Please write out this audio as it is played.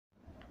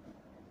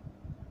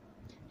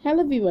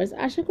Hello viewers,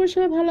 আশা করি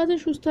সবাই ভালো আছেন,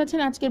 সুস্থ আছেন।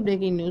 আজকের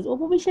ব্রেকিং নিউজ,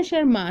 অপু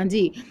বিশ্বাসের মা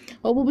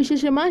অপু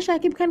বিশ্বাসের মা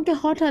শাকিব খানকে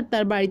হঠাৎ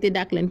তার বাড়িতে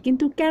ডাকলেন,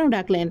 কিন্তু কেন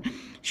ডাকলেন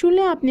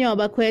শুনলে আপনি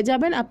অবাক হয়ে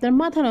যাবেন, আপনার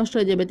মাথা নষ্ট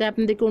হয়ে যাবে। তাই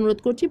আপনাদেরকে অনুরোধ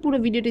করছি পুরো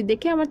ভিডিওটি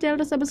দেখে আমার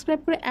চ্যানেলটা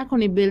সাবস্ক্রাইব করে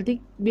এখনই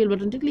বেল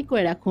বাটনটি ক্লিক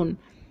করে রাখুন।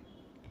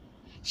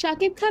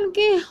 শাকিব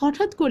খানকে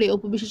হঠাৎ করে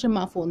অপু বিশ্বাসের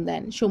মা ফোন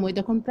দেন। সময়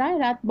তখন প্রায়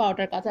রাত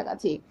 12টার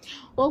কাছাকাছি।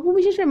 অপু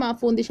বিশ্বাসের মা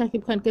ফোন দিয়ে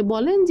শাকিব খানকে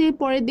বলেন যে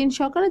পরের দিন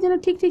সকালে যেন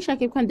ঠিক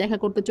শাকিব খান দেখা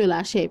করতে চলে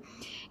আসে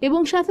এবং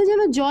সাথে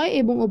যেন জয়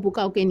এবং অপু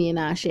কাউকে নিয়ে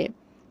না আসে।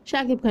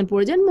 শাকিব খান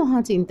পড়ে যান মহা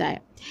চিন্তায়।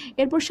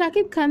 এরপর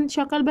শাকিব খান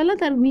সকালবেলা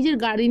তার নিজের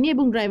গাড়ি নিয়ে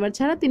এবং ড্রাইভার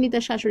ছাড়া তিনি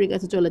তার শাশুড়ির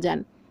কাছে চলে যান।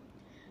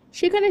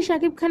 সেখানে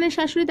শাকিব খানের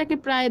শাশুড়ি তাকে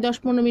প্রায়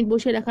 10-15 মিনিট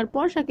বসে রাখার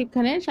পর শাকিব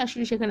খানের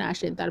শাশুড়ি সেখানে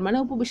আসেন। তার মানে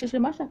অপু বিশ্বাসের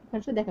মা শাকিব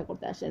খানের সাথে দেখা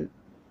করতে আসেন।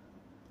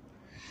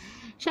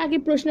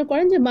 সাকিব প্রশ্ন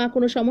করেন যে মা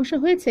কোনো সমস্যা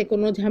হয়েছে,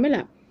 কোনো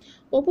ঝামেলা?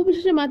 অপু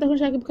বিশ্বাসের মা তখন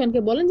শাকিব খানকে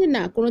বলেন যে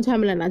না, কোনো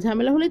ঝামেলা না,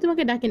 ঝামেলা হলেই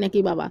তোমাকে ডাকি নাকি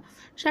বাবা?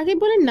 সাকিব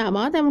বলেন না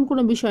মা, তেমন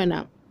কোনো বিষয় না।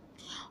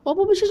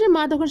 অপু বিশ্বাসের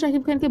মা তখন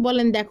শাকিব খানকে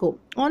বলেন দেখো,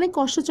 অনেক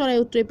কষ্ট চড়াই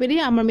উতরে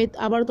পেরিয়ে আমার মেয়ে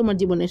আবারও তোমার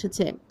জীবনে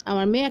এসেছে।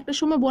 আমার মেয়ে একটা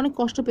সময় অনেক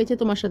কষ্ট পেয়েছে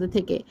তোমার সাথে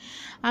থেকে।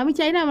 আমি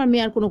চাই না আমার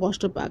মেয়ে আর কোনো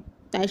কষ্ট পাক।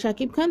 তাই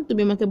শাকিব খান,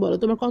 তুমি আমাকে বলো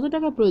তোমার কত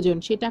টাকা প্রয়োজন,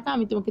 সেই টাকা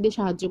আমি তোমাকে দিয়ে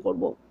সাহায্য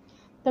করব।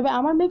 তবে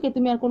আমার মেয়েকে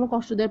তুমি আর কোনো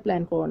কষ্ট দেওয়ার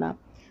প্ল্যান করো না।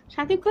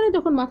 শাকিব খানের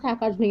তখন মাথায়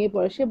আকাশ ভেঙে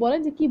পড়ে। সে বলেন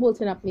যে কি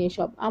বলছেন আপনি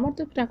এসব? আমার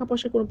তো টাকা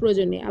পয়সার কোনো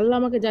প্রয়োজন নেই, আল্লাহ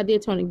আমাকে যা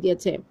দিয়েছে অনেক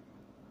দিয়েছে।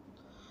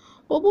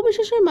 অপু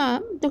বিশ্বাসের মা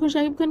তখন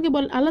শাকিব খানকে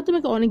বলেন আল্লাহ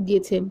তোমাকে অনেক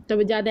দিয়েছে,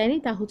 তবে যা দেয়নি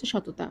তা হচ্ছে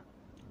সততা।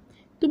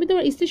 তুমি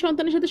তোমার স্ত্রী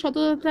সন্তানের সাথে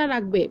সততা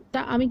রাখবে, তা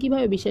আমি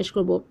কিভাবে বিশ্বাস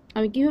করব?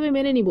 আমি কিভাবে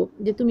মেনে নিব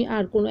যে তুমি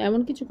আর কোনো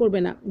এমন কিছু করবে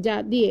না যা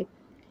দিয়ে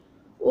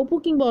অপু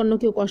কিংবা অন্য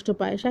কেউ কষ্ট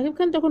পায়? শাকিব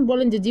খান তখন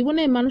বলেন যে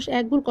জীবনে মানুষ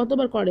এক ভুল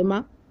কতবার করে মা?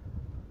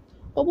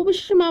 অপু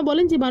বিশ্বাসের মা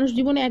বলেন যে মানুষ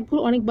জীবনে এক ভুল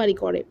অনেকবারই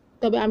করে,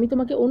 তবে আমি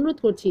তোমাকে অনুরোধ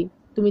করছি,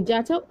 তুমি যা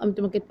চাও আমি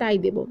তোমাকে তাই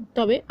দেব,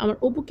 তবে আমার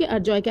অপুকে আর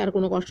জয়কে আর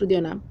কোনো কষ্ট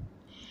দিও না।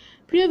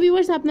 প্রিয়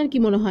ভিউয়ার্স, আপনার কি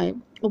মনে হয়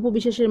অপু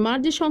বিশ্বাসের মার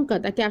যে সংখ্যা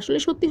তা কি আসলে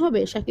সত্যি হবে?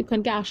 শাকিব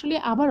খানকে আসলে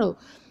আবারও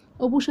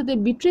অপুর সাথে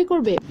বিট্রে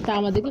করবে? তা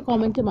আমাদেরকে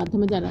কমেন্টের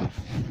মাধ্যমে জানান।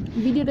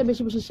 ভিডিওটা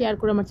বেশি বেশি শেয়ার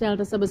করে আমার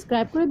চ্যানেলটা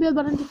সাবস্ক্রাইব করে বেল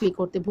বাটনটি ক্লিক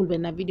করতে ভুলবেন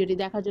না। ভিডিওটি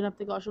দেখার জন্য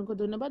আপনাকে অসংখ্য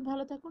ধন্যবাদ।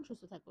 ভালো থাকুন,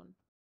 সুস্থ থাকুন।